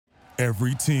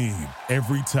Every team,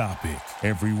 every topic,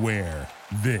 everywhere.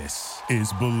 This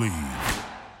is Believe.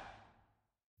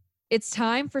 It's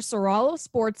time for Serralo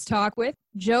Sports Talk with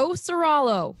Joe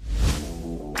Serralo.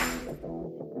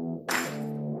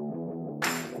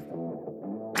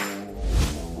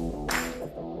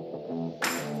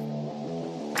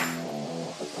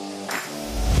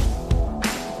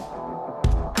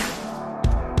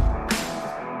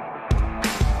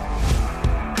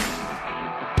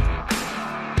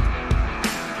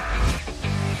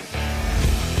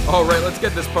 All right, let's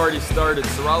get this party started.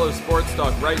 Serralo Sports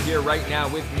Talk right here, right now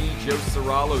with me, Joe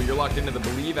Serralo. You're locked into the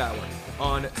Believe Hour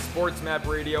on Sports Map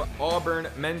Radio. Auburn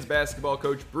men's basketball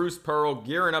coach Bruce Pearl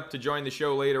gearing up to join the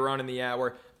show later on in the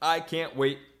hour. I can't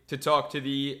wait to talk to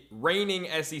the reigning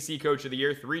SEC Coach of the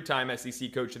Year, three-time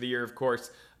SEC Coach of the Year, of course,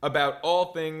 about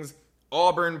all things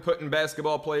Auburn putting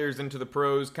basketball players into the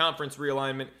pros, conference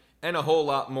realignment, and a whole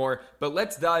lot more. But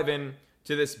let's dive in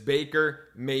to this Baker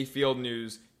Mayfield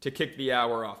news to kick the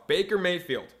hour off. Baker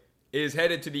Mayfield is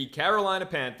headed to the Carolina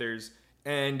Panthers,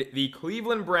 and the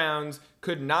Cleveland Browns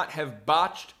could not have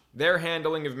botched their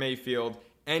handling of Mayfield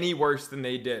any worse than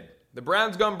they did. The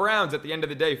Browns gone Browns at the end of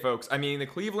the day, folks. I mean, the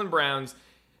Cleveland Browns,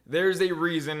 there's a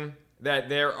reason that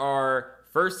there are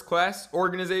first-class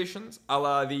organizations, a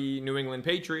la the New England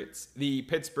Patriots, the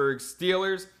Pittsburgh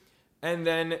Steelers, and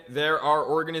then there are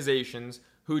organizations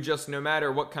who just, no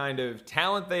matter what kind of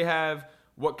talent they have,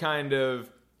 what kind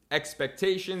of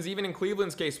expectations, even in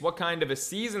Cleveland's case, what kind of a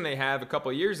season they have a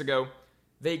couple of years ago,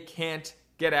 they can't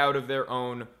get out of their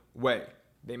own way.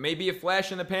 They may be a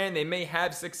flash in the pan, they may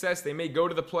have success, they may go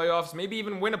to the playoffs, maybe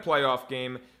even win a playoff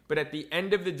game, but at the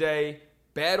end of the day,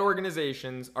 bad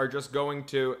organizations are just going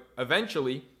to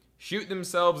eventually shoot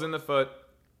themselves in the foot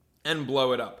and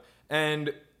blow it up.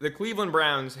 And the Cleveland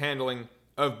Browns handling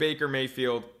of Baker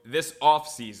Mayfield this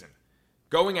offseason,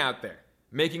 going out there,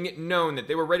 making it known that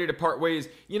they were ready to part ways.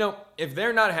 You know, if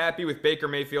they're not happy with Baker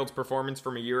Mayfield's performance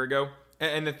from a year ago,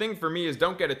 and the thing for me is,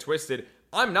 don't get it twisted,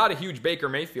 I'm not a huge Baker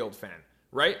Mayfield fan,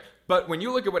 right? But when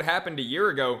you look at what happened a year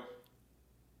ago,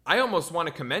 I almost want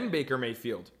to commend Baker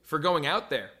Mayfield for going out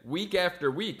there week after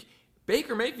week.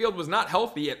 Baker Mayfield was not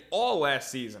healthy at all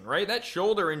last season, right? That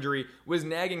shoulder injury was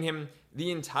nagging him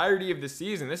the entirety of the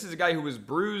season. This is a guy who was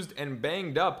bruised and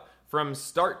banged up from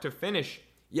start to finish.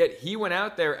 Yet he went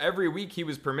out there every week he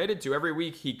was permitted to, every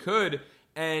week he could,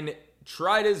 and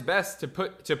tried his best to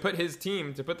put his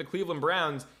team, to put the Cleveland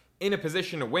Browns in a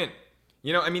position to win.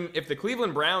 You know, I mean, if the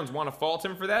Cleveland Browns want to fault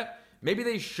him for that, maybe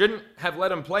they shouldn't have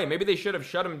let him play. Maybe they should have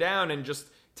shut him down and just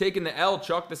taken the L,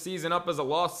 chalked the season up as a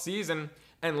lost season,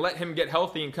 and let him get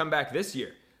healthy and come back this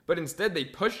year. But instead, they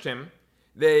pushed him.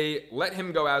 They let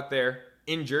him go out there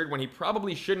injured when he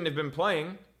probably shouldn't have been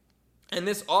playing. And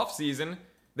this offseason,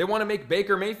 they want to make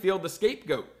Baker Mayfield the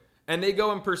scapegoat. And they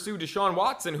go and pursue Deshaun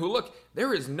Watson, who, look,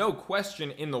 there is no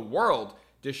question in the world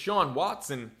Deshaun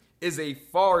Watson is a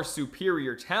far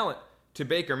superior talent to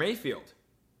Baker Mayfield.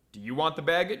 Do you want the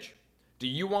baggage? Do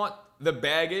you want the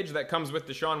baggage that comes with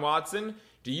Deshaun Watson?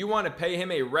 Do you want to pay him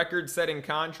a record-setting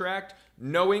contract,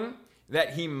 knowing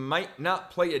that he might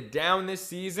not play it down this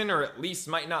season, or at least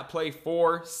might not play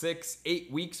 4, 6,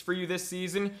 8 weeks for you this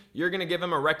season? You're going to give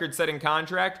him a record-setting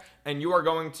contract, and you are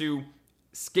going to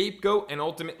scapegoat and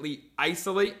ultimately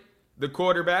isolate the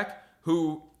quarterback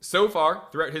who, so far,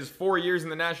 throughout his 4 years in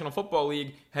the National Football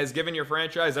League, has given your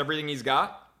franchise everything he's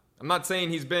got. I'm not saying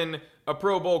he's been a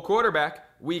Pro Bowl quarterback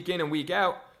week in and week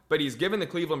out, but he's given the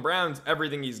Cleveland Browns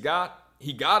everything he's got.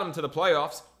 He got them to the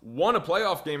playoffs, won a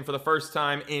playoff game for the first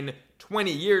time in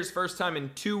 20 years, first time in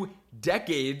 2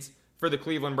 decades for the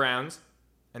Cleveland Browns,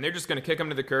 and they're just going to kick him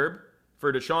to the curb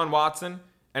for Deshaun Watson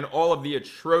and all of the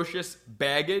atrocious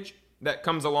baggage that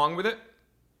comes along with it.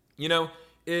 You know,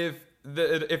 if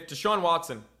Deshaun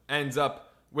Watson ends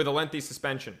up with a lengthy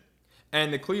suspension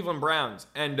and the Cleveland Browns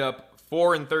end up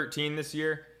 4-13 this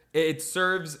year, it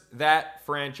serves that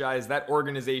franchise, that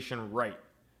organization right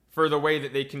for the way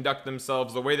that they conduct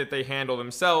themselves, the way that they handle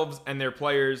themselves and their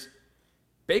players.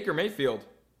 Baker Mayfield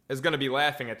is going to be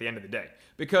laughing at the end of the day,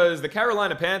 because the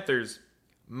Carolina Panthers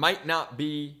might not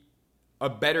be a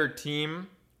better team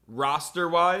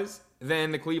roster-wise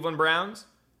than the Cleveland Browns.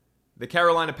 The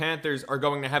Carolina Panthers are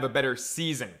going to have a better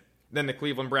season than the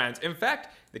Cleveland Browns. In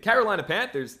fact, the Carolina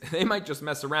Panthers, they might just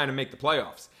mess around and make the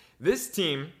playoffs. This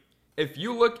team, if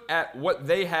you look at what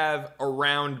they have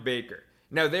around Baker,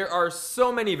 now there are so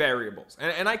many variables,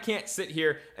 and I can't sit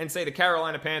here and say the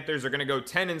Carolina Panthers are going to go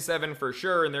 10-7 for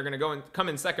sure, and they're going to go and come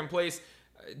in second place.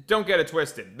 Don't get it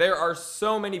twisted. There are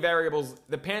so many variables.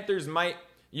 The Panthers might,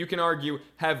 you can argue,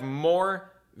 have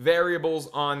more variables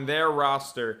on their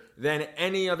roster than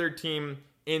any other team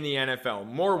in the NFL.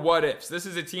 More what ifs. This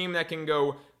is a team that can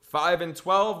go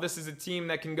 5-12. This is a team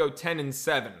that can go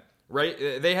 10-7,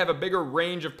 right? They have a bigger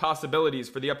range of possibilities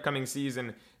for the upcoming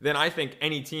season than I think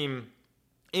any team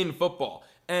in football.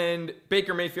 And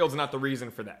Baker Mayfield's not the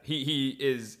reason for that. He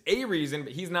is a reason,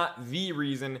 but he's not the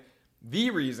reason. The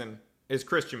reason is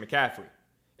Christian McCaffrey.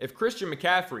 If Christian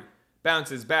McCaffrey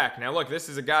bounces back, now look, this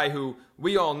is a guy who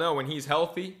we all know when he's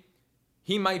healthy,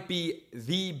 he might be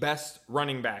the best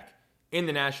running back in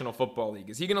the National Football League.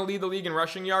 Is he going to lead the league in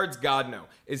rushing yards? God, no.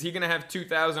 Is he going to have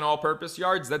 2,000 all-purpose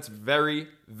yards? That's very,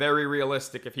 very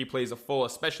realistic if he plays a full,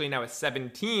 especially now a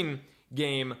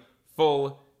 17-game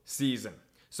full season.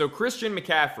 So Christian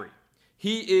McCaffrey,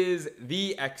 he is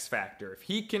the X factor. If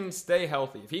he can stay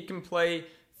healthy, if he can play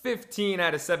 15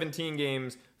 out of 17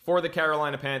 games for the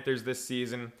Carolina Panthers this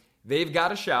season, they've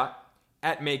got a shot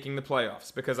at making the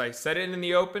playoffs. Because I said it in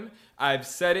the open, I've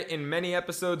said it in many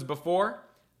episodes before,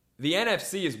 the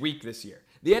NFC is weak this year.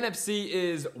 The NFC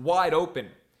is wide open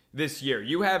this year.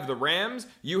 You have the Rams,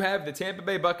 you have the Tampa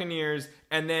Bay Buccaneers,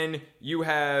 and then you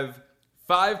have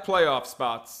 5 playoff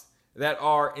spots that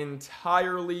are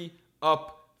entirely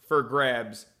up for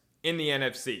grabs in the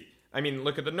NFC. I mean,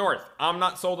 look at the North. I'm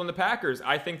not sold on the Packers.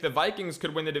 I think the Vikings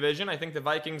could win the division. I think the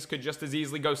Vikings could just as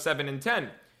easily go 7-10.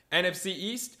 NFC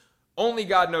East, only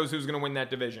God knows who's going to win that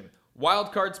division.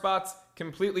 Wild card spots,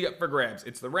 completely up for grabs.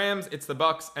 It's the Rams, it's the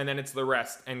Bucs, and then it's the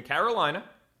rest. And Carolina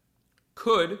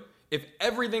could, if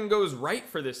everything goes right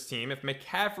for this team, if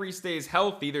McCaffrey stays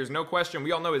healthy, there's no question,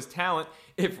 we all know his talent.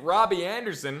 If Robbie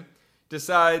Anderson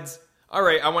decides, all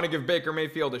right, I want to give Baker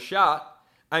Mayfield a shot,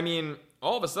 I mean,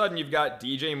 all of a sudden you've got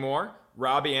DJ Moore,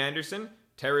 Robbie Anderson,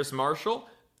 Terrace Marshall.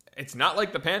 It's not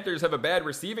like the Panthers have a bad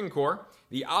receiving core.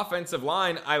 The offensive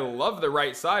line, I love the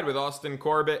right side with Austin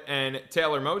Corbett and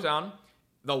Taylor Moton.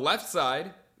 The left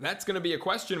side, that's going to be a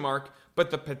question mark,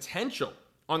 but the potential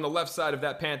on the left side of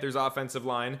that Panthers offensive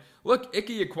line. Look, Ike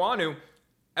Ekwonu,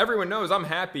 everyone knows I'm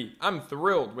happy. I'm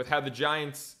thrilled with how the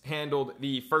Giants handled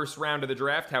the first round of the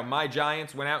draft, how my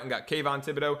Giants went out and got Kayvon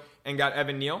Thibodeau and got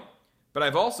Evan Neal. But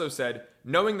I've also said,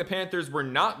 knowing the Panthers were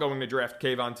not going to draft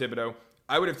Kayvon Thibodeau,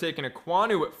 I would have taken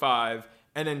Ekwonu at 5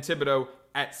 and then Thibodeau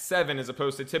at 7 as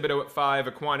opposed to Thibodeau at 5,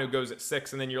 Ekwonu goes at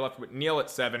 6, and then you're left with Neal at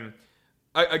 7.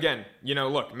 Again,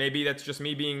 look, maybe that's just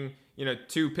me being,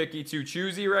 too picky, too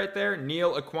choosy right there.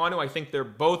 Neal, Ekwonu, I think they're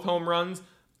both home runs,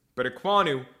 but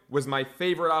Ekwonu was my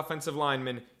favorite offensive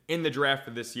lineman in the draft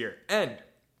for this year. And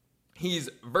he's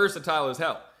versatile as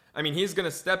hell. I mean, he's going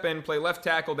to step in, play left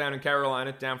tackle down in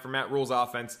Carolina, down for Matt Rule's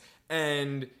offense,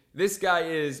 and this guy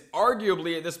is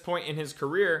arguably at this point in his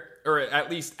career, or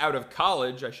at least out of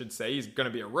college, I should say, he's going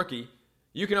to be a rookie.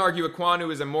 You can argue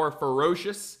Ekwonu is a more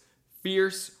ferocious,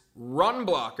 fierce run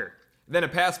blocker than a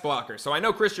pass blocker. So I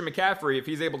know Christian McCaffrey, if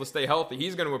he's able to stay healthy,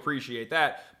 he's going to appreciate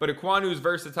that. But Ekwonu's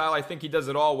versatile. I think he does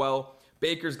it all well.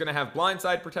 Baker's going to have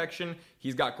blindside protection.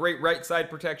 He's got great right side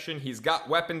protection. He's got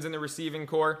weapons in the receiving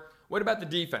core. What about the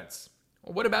defense?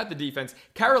 Well, what about the defense?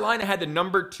 Carolina had the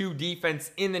number 2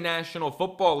 defense in the National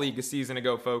Football League a season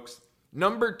ago, folks.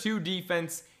 Number 2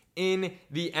 defense in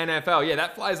the NFL. Yeah,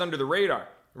 that flies under the radar,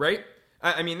 right?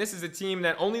 I mean, this is a team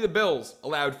that only the Bills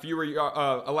allowed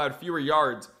fewer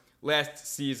yards last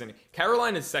season.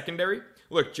 Carolina's secondary,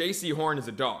 look, J.C. Horn is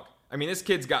a dog. I mean, this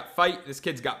kid's got fight. This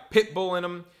kid's got pit bull in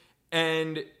him.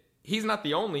 And he's not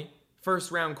the only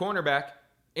first-round cornerback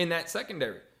in that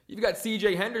secondary. You've got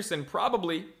C.J. Henderson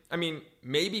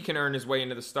maybe can earn his way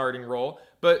into the starting role,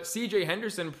 but C.J.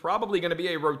 Henderson probably going to be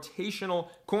a rotational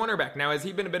cornerback. Now, has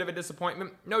he been a bit of a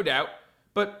disappointment? No doubt.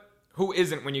 But who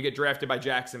isn't when you get drafted by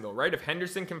Jacksonville, right? If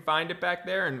Henderson can find it back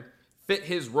there and fit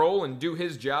his role and do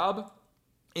his job,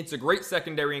 it's a great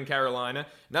secondary in Carolina.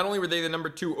 Not only were they the number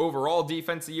 2 overall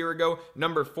defense a year ago,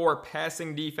 number 4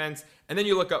 passing defense, and then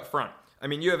you look up front. I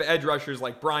mean, you have edge rushers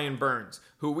like Brian Burns,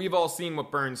 who we've all seen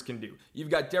what Burns can do. You've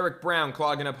got Derek Brown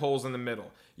clogging up holes in the middle.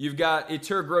 You've got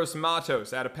Itur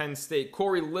Gross-Matos out of Penn State.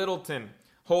 Corey Littleton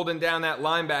holding down that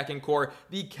linebacking core.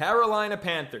 The Carolina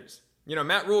Panthers.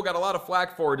 Matt Rule got a lot of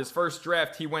flack for it. His first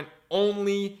draft, he went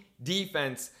only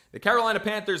defense. The Carolina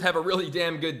Panthers have a really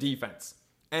damn good defense.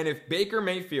 And if Baker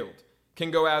Mayfield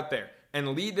can go out there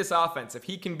and lead this offense, if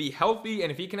he can be healthy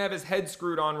and if he can have his head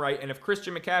screwed on right, and if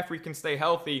Christian McCaffrey can stay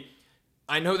healthy,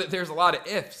 I know that there's a lot of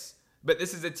ifs, but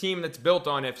this is a team that's built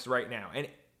on ifs right now. And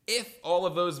if all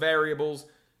of those variables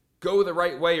go the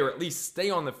right way, or at least stay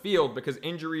on the field, because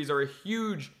injuries are a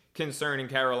huge concern in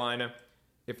Carolina,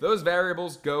 if those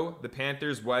variables go the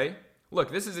Panthers' way,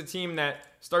 look, this is a team that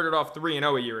started off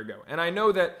 3-0 a year ago. And I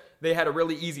know that they had a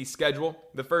really easy schedule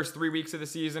the first 3 weeks of the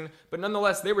season, but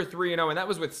nonetheless, they were 3-0, and that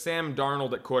was with Sam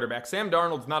Darnold at quarterback. Sam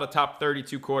Darnold's not a top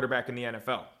 32 quarterback in the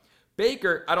NFL.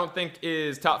 Baker, I don't think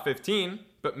is top 15,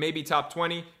 but maybe top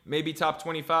 20, maybe top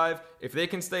 25. If they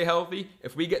can stay healthy,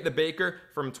 if we get the Baker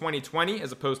from 2020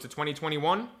 as opposed to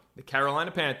 2021, the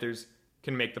Carolina Panthers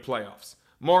can make the playoffs.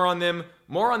 More on them,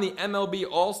 more on the MLB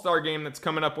All-Star Game that's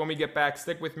coming up when we get back.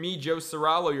 Stick with me, Joe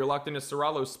Serralo. You're locked into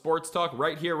Serralo Sports Talk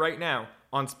right here, right now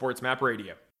on SportsMap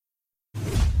Radio.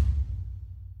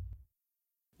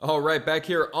 All right, back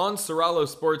here on Serralo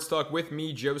Sports Talk with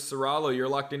me, Joe Serralo. You're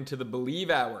locked into the Believe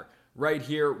Hour right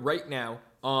here, right now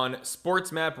on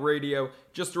SportsMap Radio.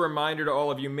 Just a reminder to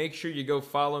all of you, make sure you go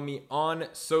follow me on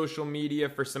social media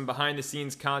for some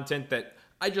behind-the-scenes content that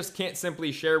I just can't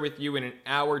simply share with you in an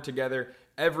hour together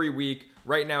every week.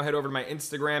 Right now, head over to my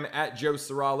Instagram at Joe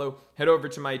Serralo. Head over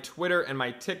to my Twitter and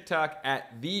my TikTok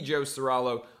at The Joe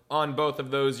Serralo. On both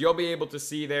of those, you'll be able to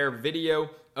see their video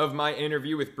of my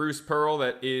interview with Bruce Pearl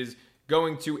that is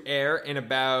going to air in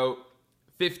about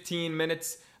 15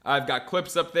 minutes. I've got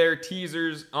clips up there,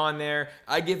 teasers on there.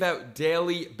 I give out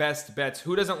daily best bets.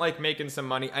 Who doesn't like making some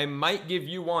money? I might give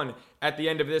you one at the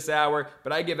end of this hour,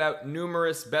 but I give out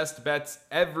numerous best bets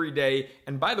every day.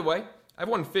 And by the way, I've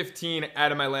won 15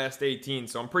 out of my last 18,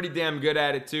 so I'm pretty damn good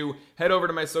at it too. Head over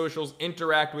to my socials,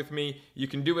 interact with me. You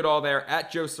can do it all there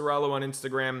at Joe Serralo on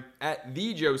Instagram, at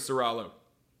The Joe Serralo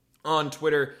on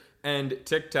Twitter and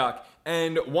TikTok.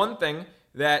 And one thing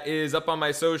that is up on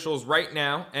my socials right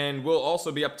now and will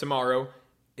also be up tomorrow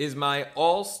is my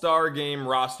All-Star Game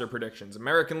roster predictions.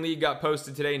 American League got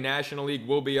posted today. National League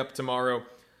will be up tomorrow.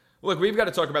 Look, we've got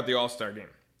to talk about the All-Star Game.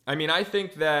 I mean, I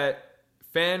think that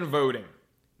fan voting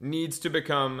needs to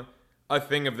become a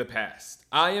thing of the past.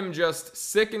 I am just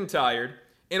sick and tired,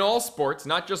 in all sports,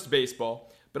 not just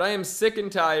baseball, but I am sick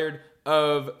and tired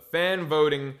of fan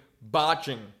voting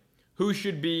botching who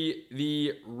should be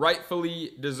the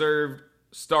rightfully deserved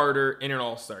starter in an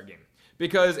All-Star game.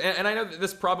 Because, and I know that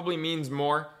this probably means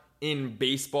more in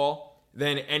baseball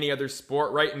than any other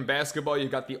sport, right? In basketball,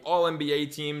 you've got the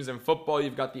All-NBA teams. In football,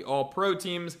 you've got the All-Pro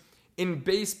teams. In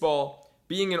baseball,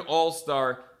 being an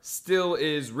All-Star still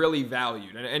is really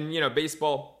valued. And, you know,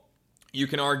 baseball, you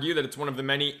can argue that it's one of the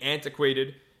many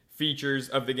antiquated features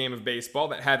of the game of baseball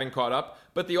that haven't caught up.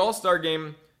 But the All-Star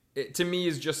game, to me,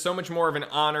 is just so much more of an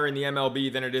honor in the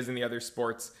MLB than it is in the other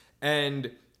sports.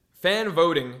 And fan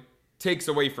voting takes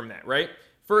away from that, right?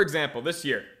 For example, this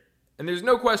year, and there's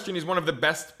no question he's one of the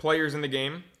best players in the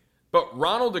game, but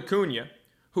Ronald Acuna,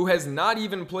 who has not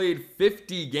even played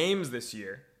 50 games this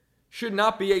year, should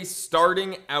not be a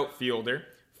starting outfielder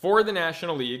for the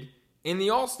National League in the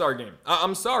All-Star game.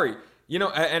 I'm sorry. You know,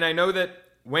 and I know that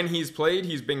when he's played,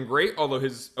 he's been great, although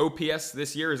his OPS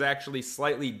this year is actually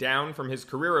slightly down from his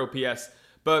career OPS.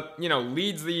 But, you know,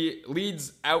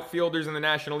 leads outfielders in the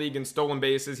National League in stolen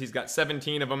bases. He's got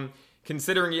 17 of them.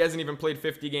 Considering he hasn't even played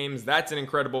 50 games, that's an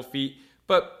incredible feat.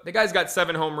 But the guy's got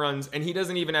 7 home runs, and he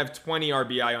doesn't even have 20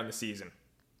 RBI on the season.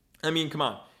 I mean, come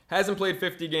on. Hasn't played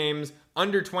 50 games,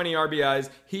 under 20 RBIs.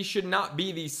 He should not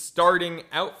be the starting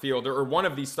outfielder or one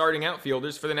of the starting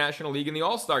outfielders for the National League in the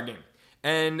All-Star game.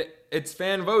 And it's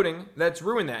fan voting that's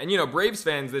ruined that. And, you know, Braves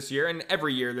fans this year, and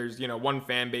every year there's, you know, one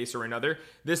fan base or another.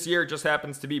 This year it just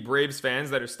happens to be Braves fans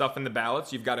that are stuffing the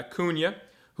ballots. You've got Acuna,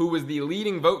 who was the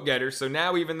leading vote getter. So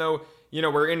now, even though, you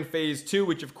know, we're in phase 2,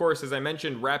 which of course, as I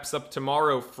mentioned, wraps up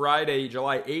tomorrow, Friday,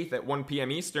 July 8th at 1 p.m.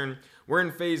 Eastern, we're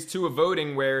in phase 2 of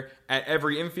voting where at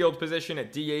every infield position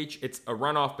at DH, it's a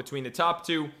runoff between the top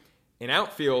 2. In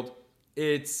outfield,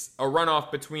 it's a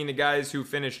runoff between the guys who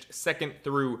finished 2nd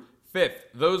through 5th.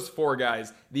 Those 4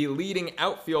 guys, the leading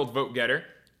outfield vote getter,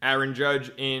 Aaron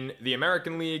Judge in the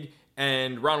American League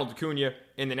and Ronald Acuna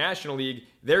in the National League,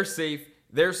 they're safe,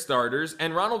 they're starters,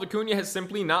 and Ronald Acuna has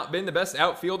simply not been the best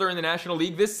outfielder in the National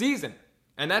League this season.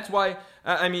 And that's why,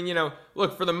 I mean, you know,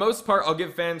 look, for the most part, I'll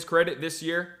give fans credit this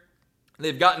year.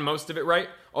 They've gotten most of it right,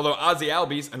 although Ozzie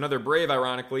Albies, another Brave,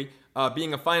 ironically,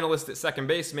 being a finalist at second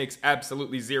base makes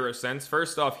absolutely zero sense.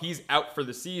 First off, he's out for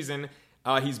the season.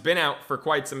 He's been out for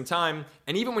quite some time,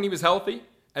 and even when he was healthy,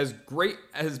 as great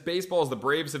as baseball as the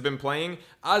Braves have been playing,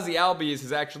 Ozzie Albies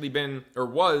has actually been, or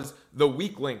was, the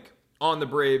weak link on the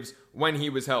Braves when he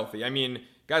was healthy. I mean,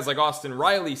 guys like Austin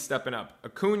Riley stepping up.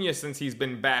 Acuna, since he's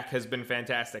been back, has been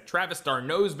fantastic. Travis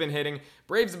d'Arnaud's been hitting.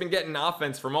 Braves have been getting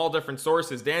offense from all different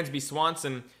sources. Dansby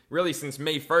Swanson, really since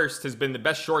May 1st, has been the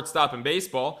best shortstop in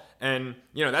baseball, and,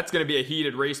 you know, that's going to be a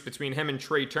heated race between him and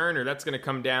Trey Turner. That's going to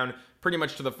come down pretty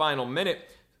much to the final minute.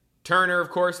 Turner, of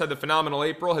course, had the phenomenal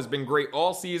April, has been great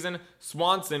all season.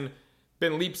 Swanson,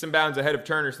 been leaps and bounds ahead of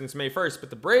Turner since May 1st, but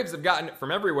the Braves have gotten it from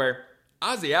everywhere.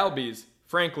 Ozzie Albies,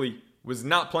 frankly, was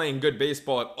not playing good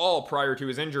baseball at all prior to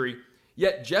his injury.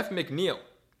 Yet Jeff McNeil,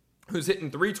 who's hitting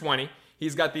 .320,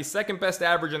 he's got the second best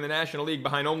average in the National League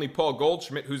behind only Paul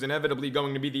Goldschmidt, who's inevitably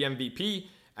going to be the MVP.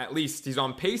 At least he's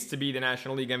on pace to be the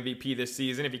National League MVP this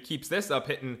season. If he keeps this up,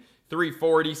 hitting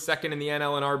 .340, second in the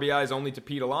NL in RBIs, only to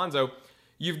Pete Alonso.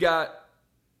 You've got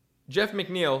Jeff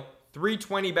McNeil,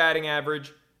 .320 batting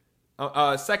average,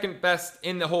 second best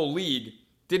in the whole league,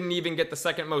 didn't even get the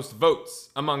second most votes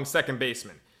among second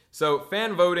basemen. So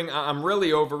fan voting, I'm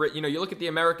really over it. You look at the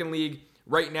American League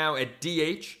right now at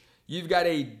DH, you've got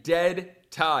a dead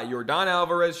tie. Yordan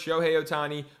Alvarez, Shohei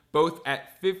Ohtani, both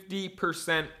at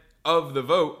 50% of the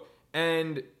vote.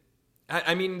 And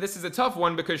I mean, this is a tough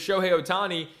one because Shohei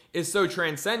Ohtani is so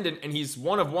transcendent and he's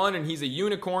one of one and he's a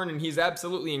unicorn and he's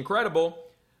absolutely incredible.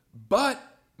 But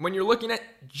when you're looking at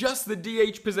just the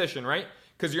DH position, right?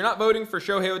 Because you're not voting for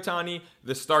Shohei Ohtani,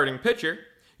 the starting pitcher.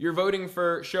 You're voting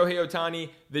for Shohei Ohtani,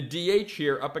 the DH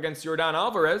here, up against Yordan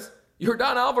Alvarez.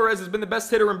 Yordan Alvarez has been the best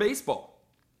hitter in baseball.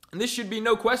 And this should be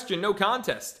no question, no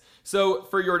contest. So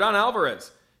for Yordan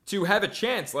Alvarez to have a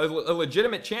chance, a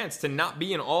legitimate chance to not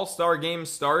be an all-star game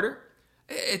starter,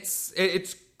 it's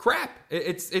crap.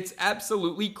 It's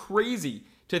absolutely crazy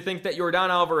to think that Yordan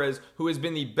Alvarez, who has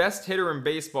been the best hitter in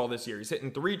baseball this year, he's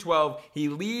hitting .312, he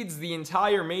leads the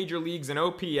entire major leagues in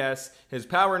OPS, his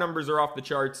power numbers are off the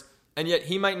charts, and yet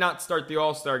he might not start the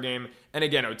All-Star game. And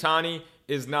again, Ohtani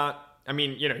is not,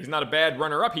 he's not a bad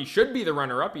runner-up. He should be the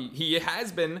runner-up. He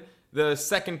has been the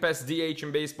second best DH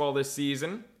in baseball this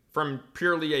season from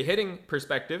purely a hitting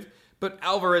perspective, but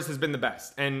Alvarez has been the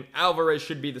best, and Alvarez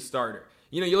should be the starter.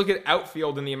 You look at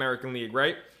outfield in the American League,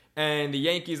 right? And the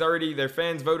Yankees already, their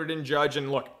fans voted in Judge. And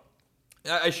look,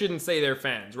 I shouldn't say their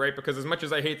fans, right? Because as much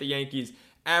as I hate the Yankees,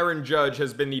 Aaron Judge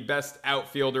has been the best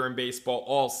outfielder in baseball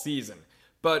all season.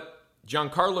 But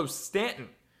Giancarlo Stanton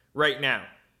right now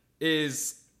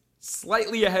is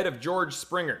slightly ahead of George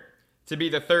Springer to be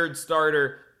the third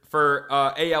starter for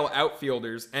AL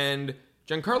outfielders. And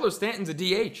Giancarlo Stanton's a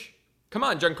DH. Come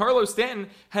on, Giancarlo Stanton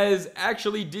has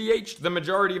actually DH'd the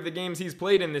majority of the games he's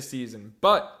played in this season.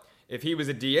 But if he was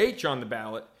a DH on the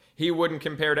ballot, he wouldn't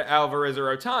compare to Alvarez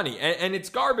or Ohtani. And it's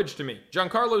garbage to me.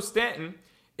 Giancarlo Stanton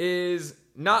is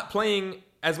not playing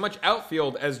as much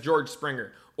outfield as George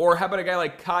Springer. Or how about a guy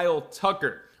like Kyle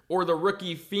Tucker? Or the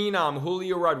rookie phenom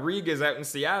Julio Rodriguez out in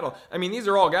Seattle. I mean, these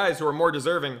are all guys who are more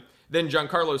deserving than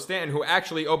Giancarlo Stanton, who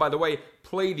actually, oh, by the way,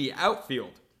 play the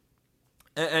outfield.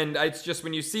 And it's just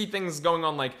when you see things going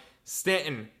on like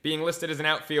Stanton being listed as an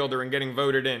outfielder and getting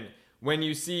voted in, when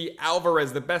you see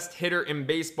Alvarez, the best hitter in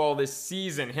baseball this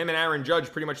season, him and Aaron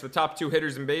Judge, pretty much the top two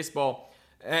hitters in baseball,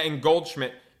 and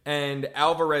Goldschmidt, and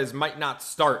Alvarez might not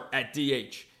start at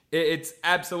DH. It's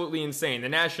absolutely insane. The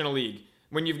National League,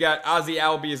 when you've got Ozzie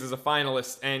Albies as a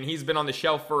finalist, and he's been on the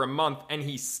shelf for a month, and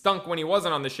he stunk when he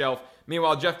wasn't on the shelf.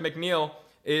 Meanwhile, Jeff McNeil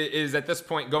is at this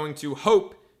point going to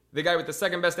hope, the guy with the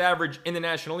second best average in the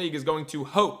National League is going to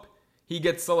hope he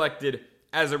gets selected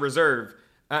as a reserve.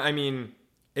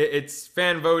 It's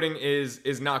fan voting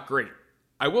is not great.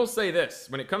 I will say this,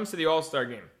 when it comes to the All-Star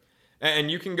game, and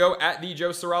you can go at the Joe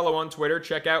Serralo on Twitter,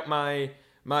 check out my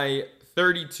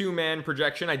 32-man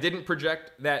projection. I didn't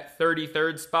project that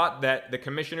 33rd spot that the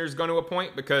commissioner's going to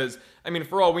appoint because,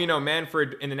 for all we know,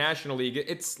 Manfred in the National League,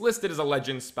 it's listed as a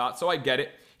legend spot, so I get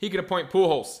it. He could appoint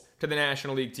Pujols to the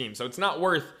National League team, so it's not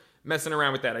worth messing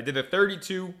around with that. I did the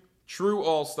 32 true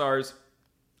All-Stars,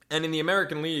 and in the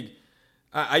American League,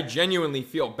 I genuinely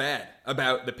feel bad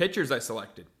about the pitchers I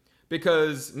selected.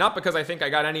 Not because I think I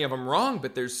got any of them wrong,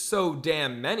 but there's so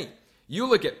damn many. You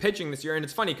look at pitching this year, and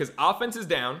it's funny because offense is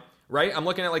down, right? I'm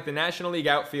looking at like the National League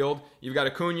outfield. You've got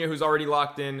Acuna, who's already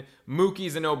locked in.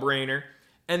 Mookie's a no-brainer.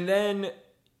 And then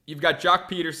you've got Jock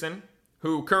Peterson,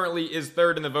 who currently is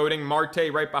third in the voting. Marte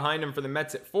right behind him for the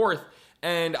Mets at fourth.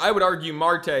 And I would argue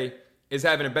Marte is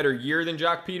having a better year than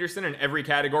Jock Peterson in every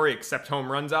category except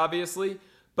home runs, obviously.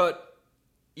 But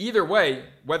either way,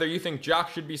 whether you think Jock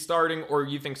should be starting or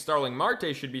you think Starling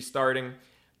Marte should be starting,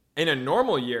 in a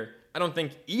normal year, I don't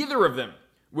think either of them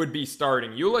would be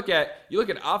starting. You look at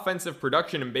offensive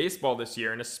production in baseball this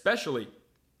year, and especially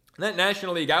that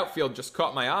National League outfield just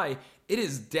caught my eye. It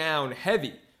is down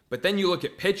heavy. But then you look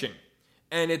at pitching,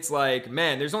 and it's like,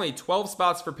 man, there's only 12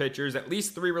 spots for pitchers, at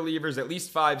least 3 relievers, at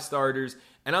least 5 starters.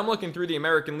 And I'm looking through the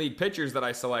American League pitchers that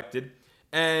I selected,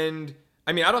 and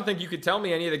I don't think you could tell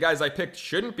me any of the guys I picked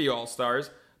shouldn't be all-stars.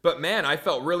 But man, I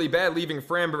felt really bad leaving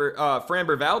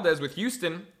Framber Valdez with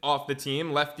Houston off the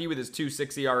team, lefty with his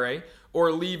 2.6 ERA,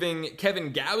 or leaving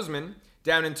Kevin Gausman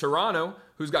down in Toronto,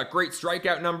 who's got great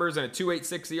strikeout numbers and a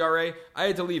 2.86 ERA. I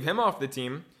had to leave him off the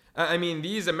team. I mean,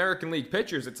 these American League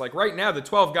pitchers, it's like right now the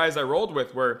 12 guys I rolled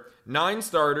with were 9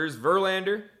 starters: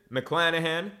 Verlander,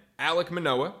 McClanahan, Alek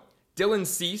Manoah, Dylan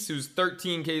Cease, who's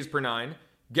 13 Ks per 9,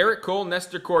 Garrett Cole,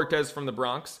 Nestor Cortez from the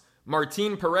Bronx,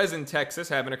 Martin Perez in Texas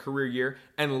having a career year,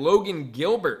 and Logan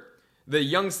Gilbert, the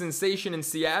young sensation in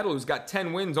Seattle who's got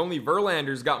 10 wins. Only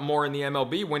Verlander's got more in the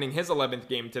MLB, winning his 11th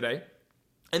game today.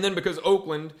 And then because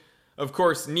Oakland, of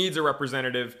course, needs a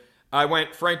representative, I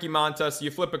went Frankie Montas.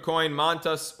 You flip a coin,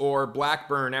 Montas or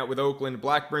Blackburn out with Oakland.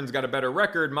 Blackburn's got a better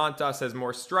record. Montas has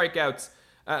more strikeouts.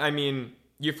 I mean,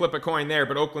 you flip a coin there,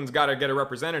 but Oakland's got to get a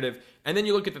representative. And then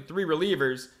you look at the 3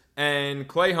 relievers, and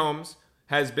Clay Holmes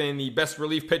has been the best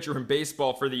relief pitcher in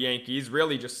baseball for the Yankees,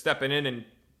 really just stepping in and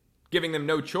giving them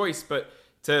no choice but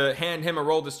to hand him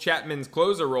Aroldis Chapman's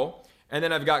closer role. And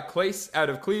then I've got Clace out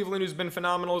of Cleveland, who's been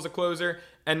phenomenal as a closer.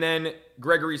 And then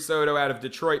Gregory Soto out of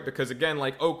Detroit, because again,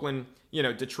 like Oakland,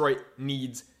 Detroit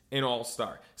needs an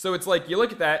all-star. So it's like you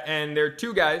look at that, and there are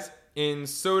 2 guys in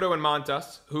Soto and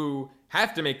Montas who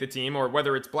have to make the team, or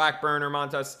whether it's Blackburn or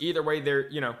Montas, either way, they're,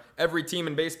 every team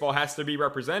in baseball has to be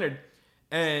represented.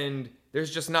 And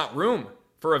there's just not room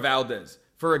for a Valdez,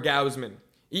 for a Gausman.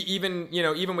 Even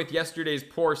with yesterday's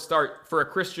poor start, for a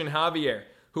Christian Javier,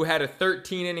 who had a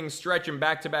 13-inning stretch in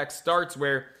back-to-back starts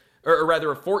or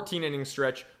rather a 14-inning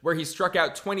stretch where he struck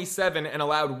out 27 and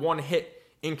allowed 1 hit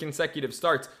in consecutive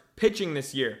starts. Pitching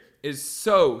this year is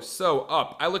so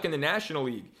up. I look in the National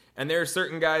League, and there are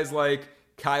certain guys like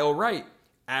Kyle Wright,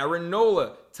 Aaron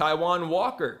Nola, Taijuan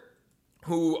Walker,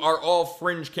 who are all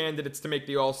fringe candidates to make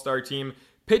the All-Star team.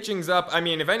 Pitching's up. I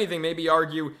mean, if anything, maybe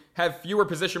argue have fewer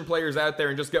position players out there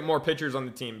and just get more pitchers on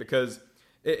the team, because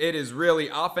it is really,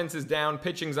 offense is down,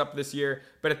 pitching's up this year.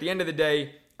 But at the end of the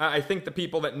day, I think the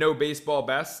people that know baseball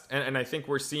best, and I think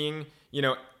we're seeing,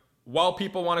 while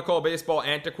people want to call baseball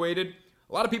antiquated,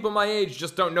 a lot of people my age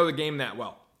just don't know the game that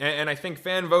well. And I think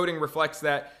fan voting reflects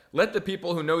that. Let the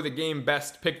people who know the game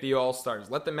best pick the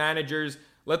All-Stars. Let the managers,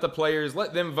 let the players,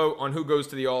 let them vote on who goes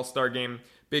to the All-Star game.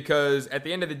 Because at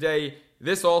the end of the day,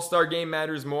 this All-Star game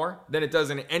matters more than it does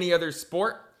in any other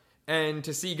sport. And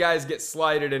to see guys get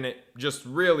slighted in it just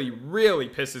really, really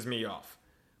pisses me off.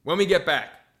 When we get back,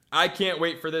 I can't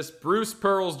wait for this. Bruce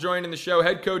Pearl's joining the show,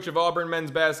 head coach of Auburn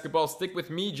men's basketball. Stick with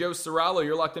me, Joe Serralo.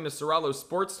 You're locked into Serralo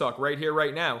Sports Talk right here,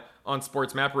 right now on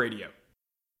Sports Map Radio.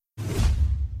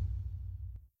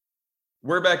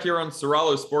 We're back here on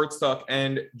Serralo Sports Talk,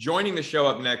 and joining the show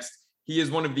up next, he is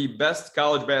one of the best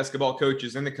college basketball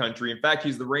coaches in the country. In fact,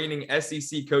 he's the reigning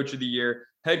SEC Coach of the Year,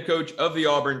 head coach of the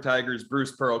Auburn Tigers,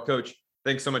 Bruce Pearl. Coach,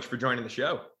 thanks so much for joining the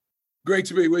show. Great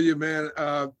to be with you, man.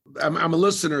 I'm a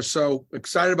listener, so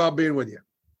excited about being with you.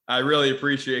 I really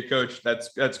appreciate it, Coach.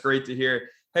 That's great to hear.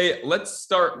 Hey, let's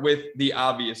start with the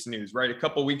obvious news, right? A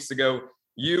couple weeks ago,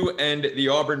 you and the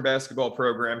Auburn basketball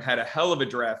program had a hell of a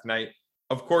draft night.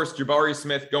 Of course, Jabari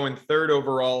Smith going 3rd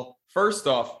overall. First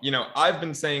off, I've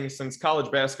been saying since college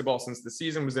basketball, since the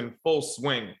season was in full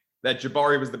swing, that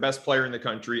Jabari was the best player in the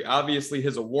country. Obviously,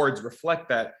 his awards reflect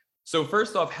that. So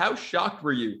first off, how shocked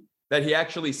were you that he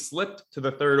actually slipped to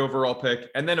the 3rd overall pick?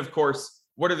 And then, of course,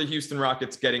 what are the Houston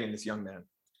Rockets getting in this young man?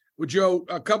 Well, Joe,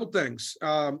 a couple things.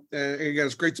 And again,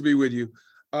 it's great to be with you.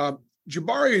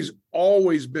 Jabari's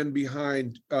always been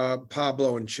behind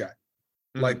Pablo and Chet,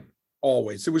 like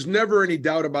always. There was never any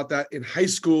doubt about that in high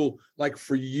school, like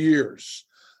for years.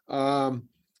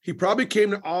 He probably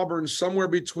came to Auburn somewhere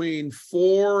between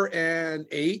 4 and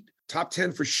 8, top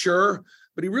 10 for sure,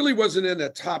 but he really wasn't in the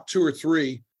top 2 or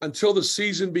 3 until the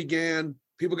season began.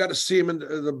 People got to see him in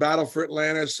the battle for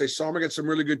Atlantis. They saw him against some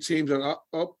really good teams, and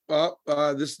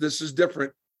this is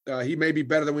different. He may be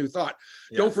better than we thought.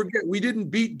 Yeah. Don't forget, we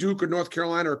didn't beat Duke or North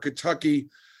Carolina or Kentucky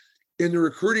in the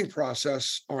recruiting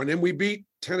process on him. We beat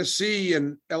Tennessee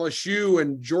and LSU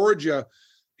and Georgia.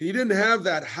 He didn't have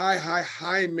that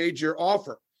high major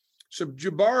offer. So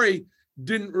Jabari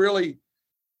didn't really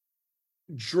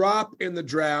drop in the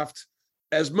draft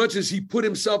as much as he put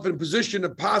himself in position to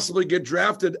possibly get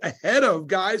drafted ahead of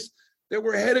guys that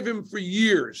were ahead of him for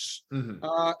years.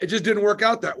 It just didn't work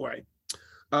out that way.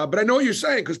 But I know what you're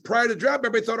saying, because prior to the draft,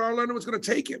 everybody thought Orlando was going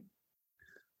to take him.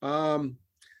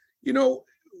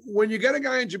 When you got a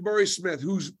guy in Jabari Smith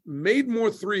who's made more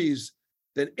threes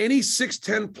than any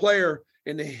 6'10" player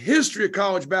in the history of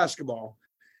college basketball,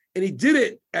 and he did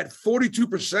it at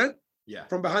 42%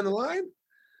 from behind the line.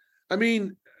 I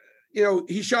mean,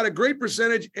 he shot a great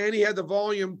percentage, and he had the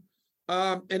volume,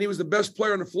 and he was the best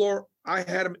player on the floor. I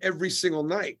had him every single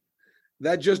night.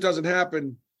 That just doesn't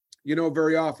happen,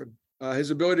 very often. His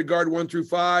ability to guard 1 through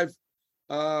 5,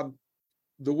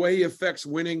 the way he affects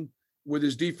winning with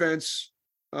his defense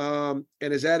and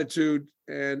his attitude.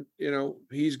 And,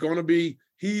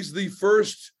 he's the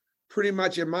first, pretty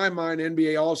much in my mind,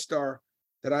 NBA All-Star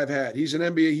that I've had. He's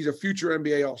a future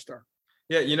NBA All-Star.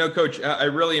 Yeah, Coach, I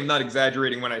really am not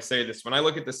exaggerating when I say this. When I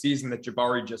look at the season that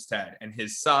Jabari just had and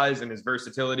his size and his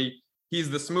versatility, he's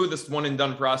the smoothest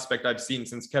one-and-done prospect I've seen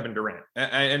since Kevin Durant.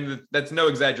 And that's no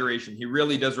exaggeration. He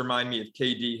really does remind me of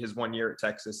KD his 1 year at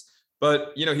Texas.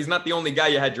 But, he's not the only guy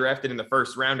you had drafted in the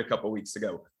first round a couple weeks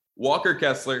ago. Walker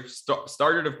Kessler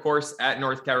started, of course, at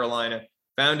North Carolina,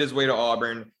 found his way to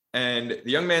Auburn, and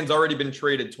the young man's already been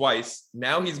traded twice.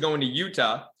 Now he's going to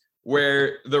Utah,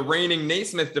 where the reigning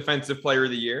Naismith Defensive Player of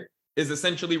the Year is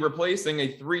essentially replacing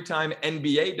a 3-time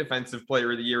NBA Defensive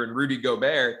Player of the Year in Rudy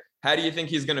Gobert. How do you think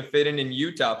he's going to fit in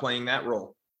Utah playing that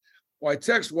role? Well, I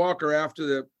text Walker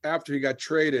after he got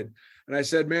traded, and I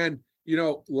said, man,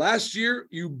 last year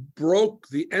you broke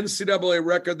the NCAA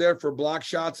record there for block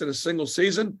shots in a single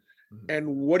season. And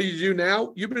what do you do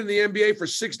now? You've been in the NBA for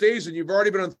 6 days and you've already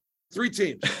been on 3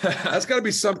 teams. That's got to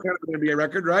be some kind of an NBA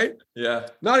record, right? Yeah.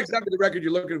 Not exactly the record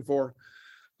you're looking for.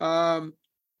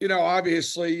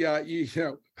 Obviously,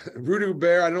 Rudy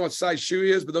Gobert, I don't know what size shoe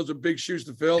he is, but those are big shoes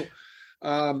to fill.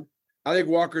 I think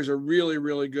Walker's a really,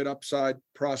 really good upside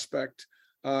prospect.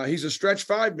 He's a stretch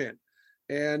 5-man,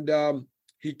 and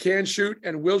he can shoot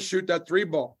and will shoot that 3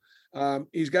 ball.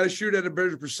 He's got to shoot at a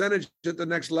better percentage at the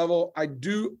next level. I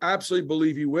do absolutely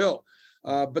believe he will.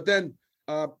 But then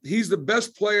he's the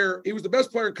best player. He was the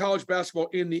best player in college basketball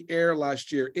in the air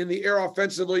last year. In the air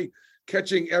offensively,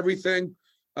 catching everything,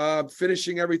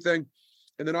 finishing everything,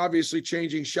 and then obviously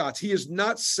changing shots. He is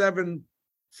not 7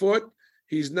 foot.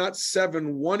 He's not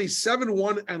 7'1". He's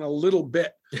 7'1" and a little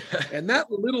bit. And that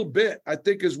little bit, I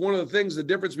think, is one of the things, the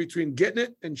difference between getting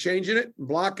it and changing it and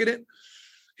blocking it.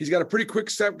 He's got a pretty quick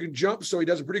step and jump, so he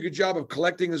does a pretty good job of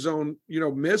collecting his own,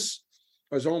 miss,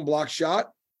 his own block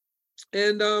shot.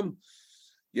 And,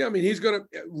 he's going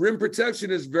to – rim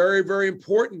protection is very, very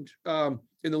important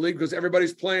in the league because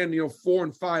everybody's playing, 4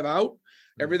 and 5 out.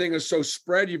 Everything is so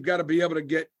spread. You've got to be able to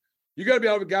get – you got to be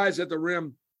able to guys at the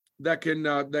rim that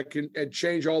can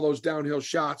change all those downhill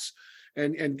shots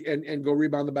and go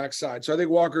rebound the backside. So I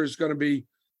think Walker is going to be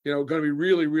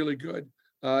really, really good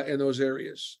in those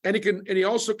areas. And he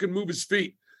also can move his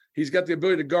feet. He's got the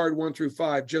ability to guard 1 through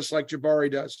 5, just like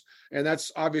Jabari does. And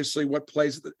that's obviously what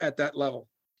plays at that level.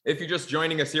 If you're just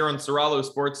joining us here on Serralo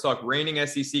Sports Talk, reigning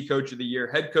SEC Coach of the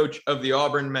Year, head coach of the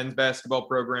Auburn men's basketball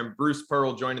program, Bruce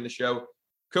Pearl, joining the show.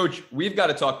 Coach, we've got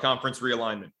to talk conference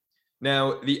realignment.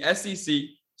 Now, the SEC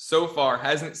so far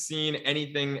hasn't seen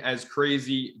anything as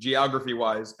crazy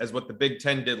geography-wise as what the Big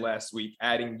Ten did last week,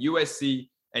 adding USC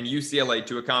and UCLA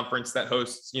to a conference that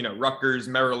hosts, Rutgers,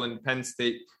 Maryland, Penn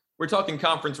State. We're talking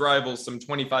conference rivals some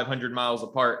 2,500 miles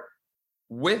apart.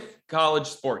 With college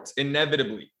sports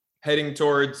inevitably heading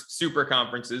towards super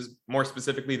conferences, more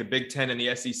specifically the Big Ten and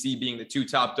the SEC being the 2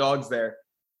 top dogs there,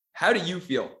 how do you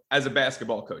feel as a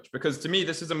basketball coach? Because to me,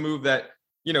 this is a move that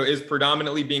is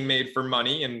predominantly being made for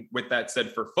money, and with that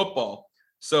said, for football.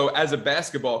 So as a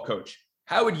basketball coach,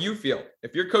 how would you feel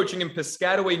if you're coaching in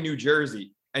Piscataway, New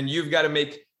Jersey, and you've got to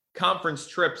make conference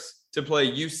trips to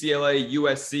play UCLA,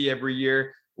 USC every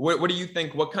year? What do you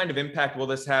think? What kind of impact will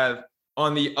this have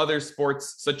on the other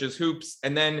sports such as hoops?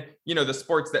 And then, the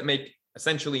sports that make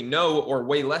essentially no or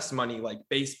way less money, like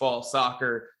baseball,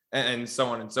 soccer, and so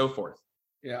on and so forth.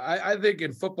 Yeah, I think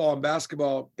in football and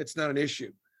basketball, it's not an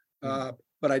issue.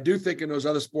 But I do think in those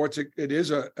other sports, it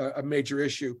is a major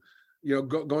issue,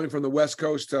 going from the West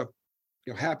Coast to,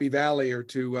 Happy Valley or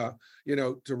to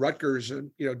Rutgers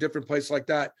and, different places like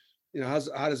that.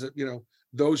 How does it,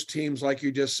 those teams, like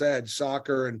you just said,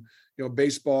 soccer and,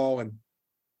 baseball and,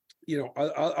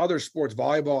 other sports,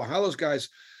 volleyball, how those guys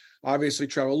obviously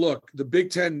travel. Look, the Big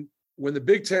Ten, when the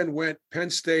Big Ten went, Penn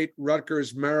State,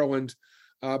 Rutgers, Maryland,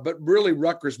 but really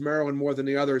Rutgers, Maryland more than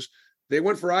the others, they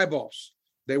went for eyeballs.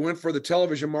 They went for the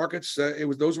television markets.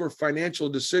 Those were financial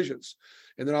decisions.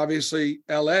 And then obviously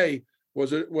LA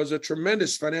was a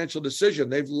tremendous financial decision.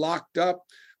 They've locked up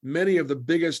many of the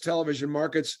biggest television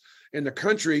markets in the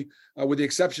country, with the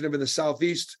exception of in the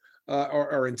Southeast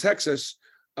or in Texas.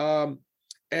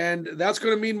 And that's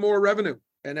going to mean more revenue.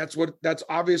 And that's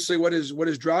obviously what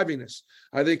is driving this.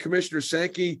 I think Commissioner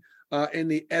Sankey in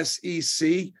the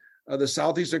SEC, the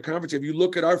Southeastern Conference, if you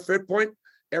look at our fit point,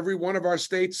 every one of our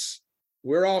states,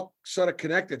 we're all sort of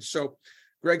connected. So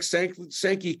Greg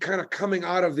Sankey kind of coming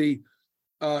out of the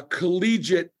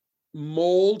collegiate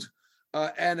mold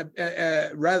and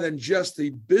rather than just the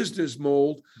business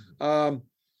mold,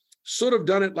 sort of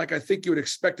done it like I think you would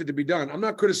expect it to be done. I'm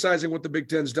not criticizing what the Big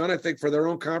Ten's done. I think for their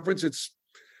own conference, it's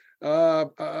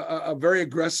a very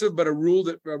aggressive, but a rule,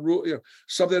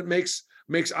 something that makes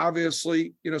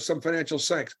obviously, some financial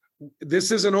sense.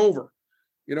 This isn't over.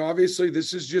 Obviously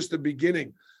this is just the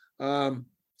beginning. An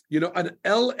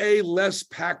LA less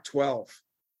Pac-12.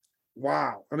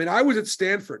 Wow. I mean, I was at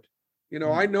Stanford.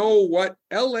 I know what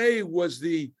LA was,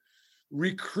 the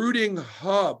recruiting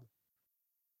hub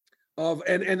of,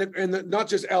 and not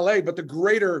just LA, but the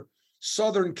greater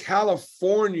Southern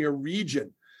California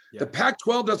region. Yeah. The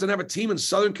Pac-12 doesn't have a team in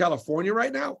Southern California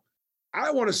right now.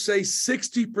 I want to say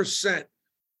 60%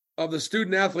 of the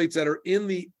student athletes that are in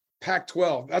the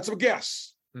Pac-12, that's a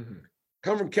guess,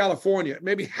 come from California.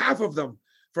 Maybe half of them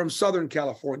from Southern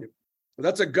California.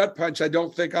 That's a gut punch. I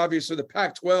don't think, obviously, the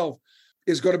Pac-12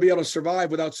 is going to be able to survive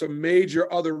without some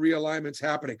major other realignments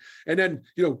happening. And then,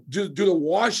 do the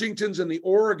Washingtons and the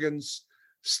Oregons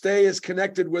stay as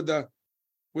connected with the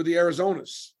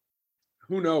Arizonas?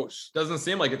 Who knows? Doesn't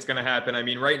seem like it's going to happen. I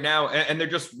mean, right now, and they're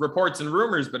just reports and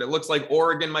rumors, but it looks like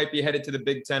Oregon might be headed to the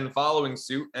Big Ten following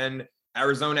suit, and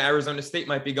Arizona State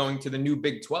might be going to the new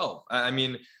Big 12. I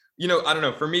mean, I don't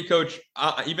know. For me, Coach,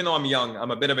 even though I'm young,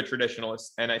 I'm a bit of a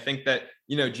traditionalist. And I think that,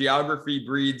 geography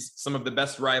breeds some of the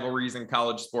best rivalries in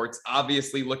college sports.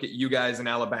 Obviously, look at you guys in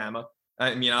Alabama.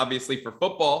 I mean, obviously for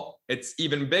football, it's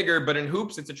even bigger, but in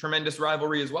hoops, it's a tremendous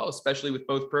rivalry as well, especially with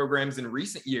both programs in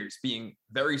recent years being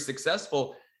very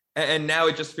successful. And now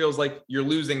it just feels like you're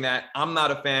losing that. I'm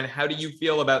not a fan. How do you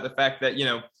feel about the fact that,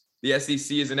 the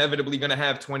SEC is inevitably going to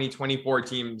have 2024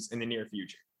 teams in the near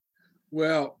future?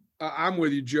 Well, I'm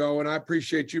with you, Joe, and I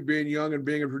appreciate you being young and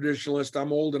being a traditionalist.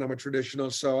 I'm old and I'm a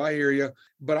traditionalist, so I hear you.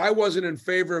 But I wasn't in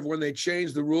favor of when they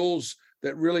changed the rules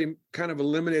that really kind of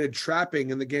eliminated trapping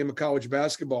in the game of college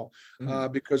basketball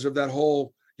because of that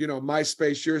whole, my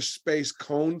space, your space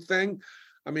cone thing.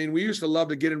 I mean, we used to love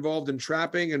to get involved in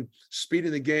trapping and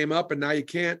speeding the game up, and now you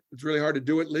can't. It's really hard to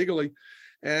do it legally.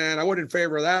 And I wasn't in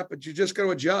favor of that, but you just got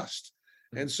to adjust.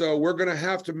 And so we're going to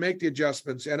have to make the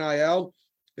adjustments. NIL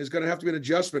is going to have to be an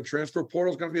adjustment. Transfer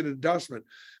portal is going to be an adjustment.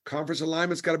 Conference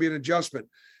alignment's got to be an adjustment.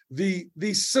 The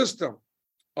system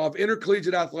of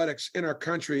intercollegiate athletics in our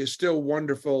country is still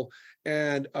wonderful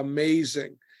and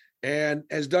amazing, and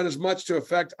has done as much to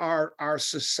affect our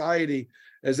society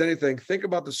as anything. Think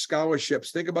about the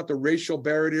scholarships. Think about the racial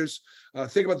barriers.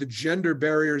 Think about the gender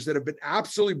barriers that have been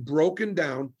absolutely broken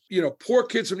down. Poor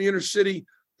kids from the inner city,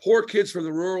 poor kids from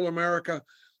the rural America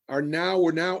we're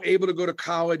now able to go to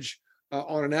college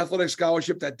on an athletic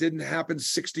scholarship that didn't happen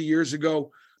 60 years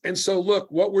ago. And so,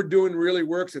 look, what we're doing really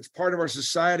works. It's part of our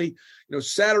society.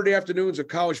 Saturday afternoons of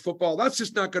college football, that's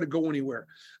just not going to go anywhere.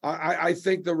 I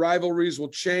think the rivalries will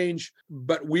change,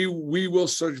 but we will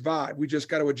survive. We just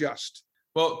got to adjust.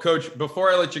 Well, Coach, before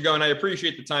I let you go, and I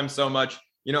appreciate the time so much,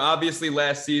 obviously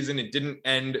last season, it didn't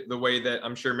end the way that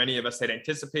I'm sure many of us had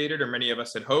anticipated or many of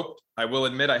us had hoped. I will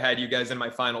admit I had you guys in my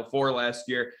Final Four last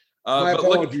year. My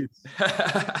apologies.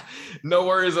 No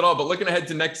worries at all. But looking ahead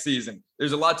to next season,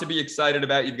 there's a lot to be excited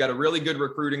about. You've got a really good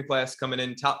recruiting class coming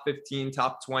in, top 15,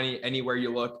 top 20, anywhere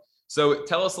you look. So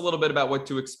tell us a little bit about what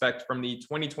to expect from the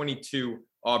 2022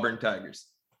 Auburn Tigers.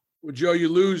 Well, Joe, you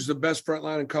lose the best front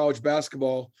line in college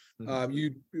basketball.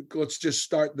 Let's just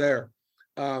start there.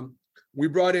 We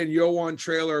brought in Yohan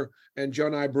Traylor and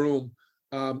Johni Broome.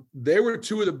 They were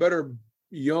two of the better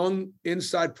young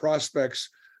inside prospects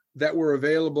that were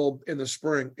available in the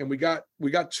spring. And we got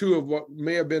two of what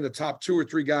may have been the top 2 or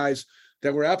 3 guys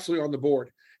that were absolutely on the board.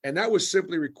 And that was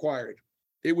simply required.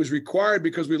 It was required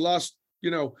because we lost,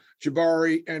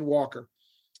 Jabari and Walker.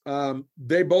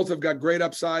 They both have got great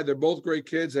upside. They're both great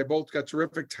kids. They both got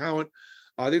terrific talent.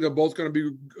 I think they're both going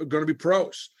to be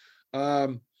pros.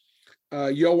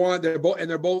 Yohan,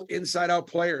 they're both inside out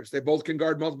players. They both can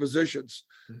guard multiple positions.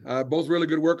 Both really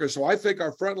good workers. So I think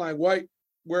our front line,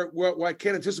 where I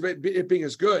can't anticipate it being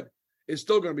as good, is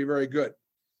still going to be very good.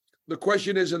 The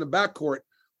question is, in the backcourt,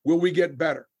 will we get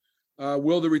better?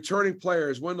 Will the returning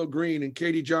players, Wendell Green and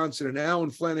Katie Johnson and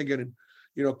Alan Flanagan and,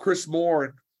 Chris Moore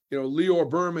and, Lior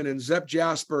Berman and Zep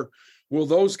Jasper, will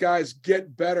those guys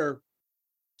get better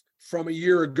from a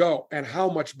year ago, and how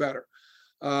much better?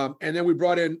 And then we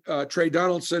brought in Trey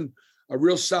Donaldson, a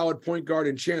real solid point guard,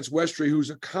 and Chance Westry,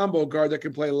 who's a combo guard that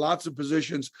can play lots of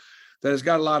positions, that has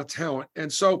got a lot of talent.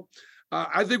 And so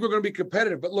I think we're going to be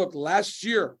competitive. But look, last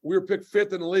year we were picked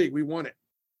 5th in the league. We won it.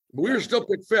 But we were still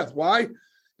picked 5th. Why?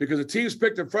 Because the teams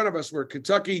picked in front of us were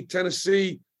Kentucky,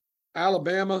 Tennessee,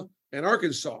 Alabama, and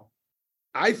Arkansas.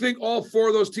 I think all 4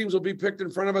 of those teams will be picked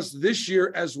in front of us this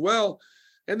year as well.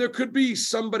 And there could be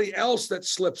somebody else that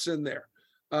slips in there.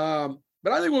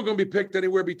 But I think we're going to be picked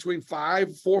anywhere between 4,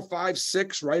 5,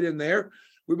 6, right in there.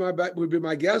 would be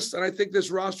my guess. And I think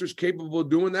this roster is capable of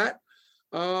doing that.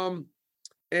 We're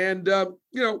going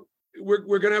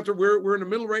to have to, we're in the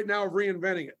middle right now of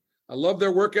reinventing it. I love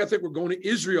their work ethic. We're going to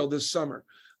Israel this summer.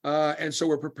 And so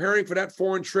we're preparing for that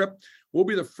foreign trip. We'll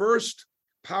be the first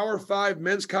Power 5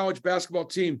 men's college basketball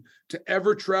team to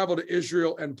ever travel to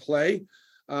Israel and play.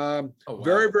 Wow.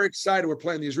 Very, very excited. We're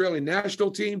playing the Israeli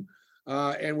national team,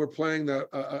 and we're playing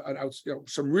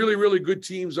some really, really good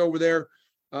teams over there.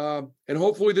 And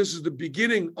hopefully this is the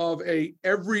beginning of a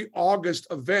every August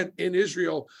event in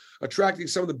Israel, attracting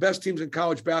some of the best teams in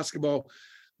college basketball,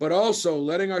 but also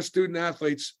letting our student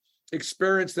athletes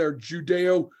experience their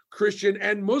Judeo-Christian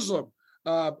and Muslim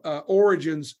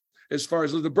origins as far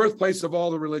as the birthplace of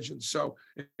all the religions. So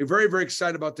we're very, very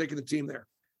excited about taking the team there.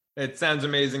 It sounds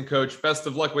amazing, Coach. Best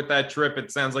of luck with that trip. It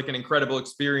sounds like an incredible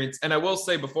experience. And I will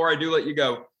say, before I do let you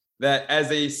go, that as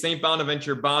a St.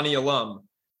 Bonaventure Bonnie alum,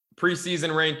 preseason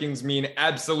rankings mean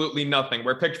absolutely nothing.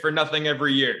 We're picked for nothing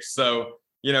every year. So,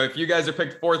 if you guys are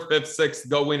picked 4th, 5th, 6th,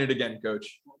 go win it again,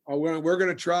 Coach. We're going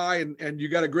to try. And you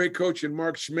got a great coach in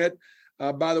Mark Schmidt.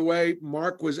 By the way,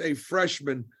 Mark was a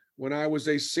freshman when I was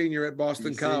a senior at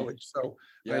Boston College. So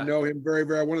yeah. I know him very,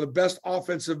 very, one of the best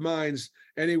offensive minds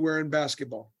anywhere in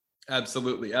basketball.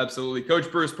 Absolutely. Absolutely. Coach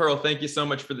Bruce Pearl, thank you so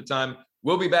much for the time.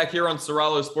 We'll be back here on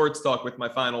Serralo Sports Talk with my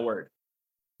final word.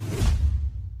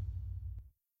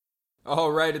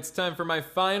 All right, it's time for my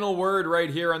final word right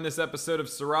here on this episode of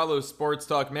Serralo Sports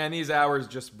Talk. Man, these hours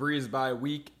just breeze by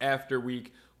week after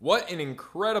week. What an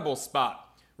incredible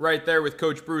spot right there with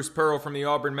Coach Bruce Pearl from the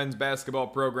Auburn men's basketball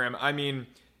program. I mean,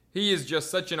 he is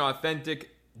just such an authentic,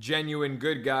 genuine,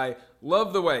 good guy.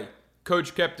 Love the way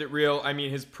Coach kept it real. I mean,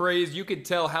 his praise, you could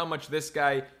tell how much this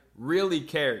guy really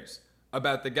cares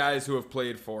about the guys who have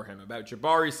played for him, about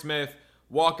Jabari Smith,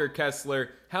 Walker Kessler,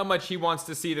 how much he wants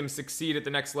to see them succeed at the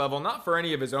next level, not for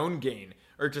any of his own gain,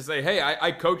 or to say, hey,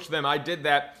 I coached them, I did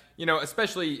that.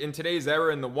 Especially in today's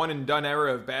era, in the one-and-done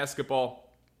era of basketball,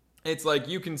 it's like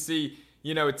you can see,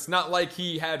 it's not like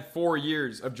he had 4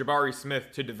 years of Jabari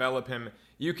Smith to develop him.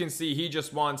 You can see he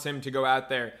just wants him to go out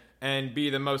there and be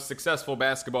the most successful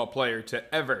basketball player to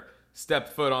ever step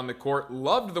foot on the court.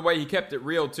 Loved the way he kept it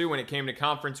real, too, when it came to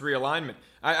conference realignment.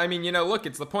 I mean, look,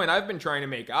 it's the point I've been trying to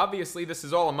make. Obviously, this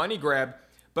is all a money grab,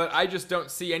 but I just don't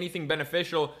see anything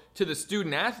beneficial to the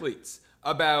student athletes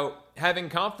about having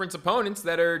conference opponents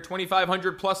that are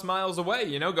 2,500 plus miles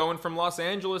away, going from Los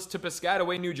Angeles to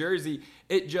Piscataway, New Jersey.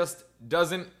 It just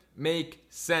doesn't make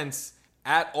sense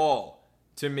at all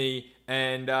to me.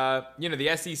 And,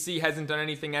 the SEC hasn't done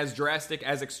anything as drastic,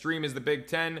 as extreme as the Big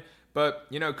Ten. But,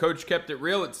 Coach kept it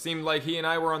real. It seemed like he and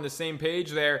I were on the same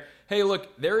page there. Hey, look,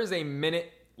 there is a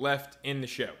minute left in the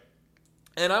show.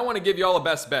 And I want to give you all a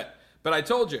best bet. But I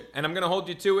told you, and I'm going to hold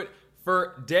you to it,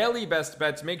 for daily best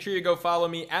bets, make sure you go follow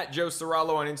me at Joe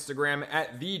Serralo on Instagram,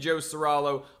 at the Joe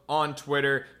Serralo on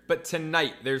Twitter. But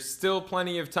tonight, there's still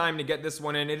plenty of time to get this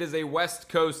one in. It is a West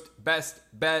Coast best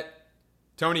bet,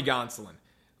 Tony Gonsolin.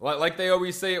 Like they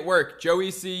always say at work,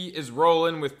 Joey C is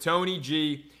rolling with Tony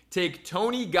G. Take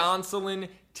Tony Gonsolin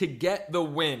to get the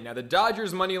win. Now, the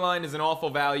Dodgers' money line is an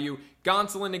awful value.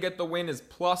 Gonsolin to get the win is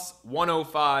plus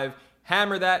 105.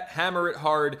 Hammer that, hammer it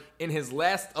hard. In his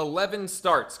last 11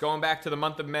 starts, going back to the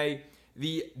month of May,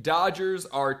 the Dodgers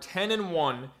are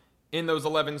 10-1 in those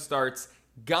 11 starts.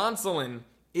 Gonsolin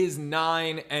is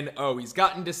 9-0. He's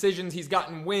gotten decisions, he's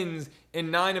gotten wins in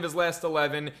 9 of his last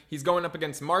 11. He's going up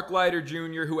against Mark Leiter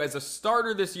Jr., who as a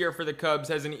starter this year for the Cubs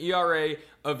has an ERA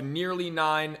of nearly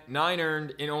 9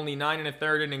 earned in only 9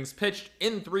 1/3 innings pitched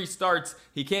in 3 starts.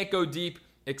 He can't go deep.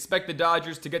 Expect the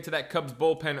Dodgers to get to that Cubs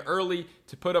bullpen early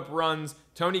to put up runs.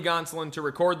 Tony Gonsolin to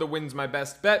record the win's my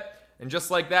best bet. And just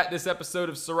like that, this episode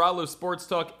of Serralo Sports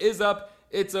Talk is up.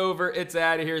 It's over. It's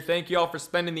out of here. Thank you all for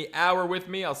spending the hour with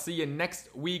me. I'll see you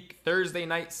next week, Thursday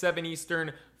night, 7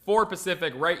 Eastern, 4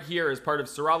 Pacific, right here as part of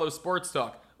Serralo Sports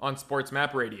Talk on Sports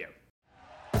Map Radio.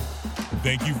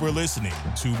 Thank you for listening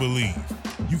to Believe.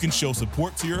 You can show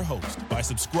support to your host by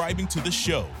subscribing to the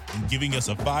show and giving us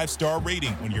a 5-star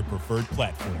rating on your preferred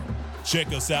platform. Check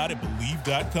us out at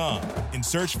Believe.com and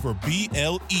search for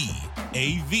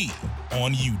BLEAV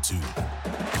on YouTube.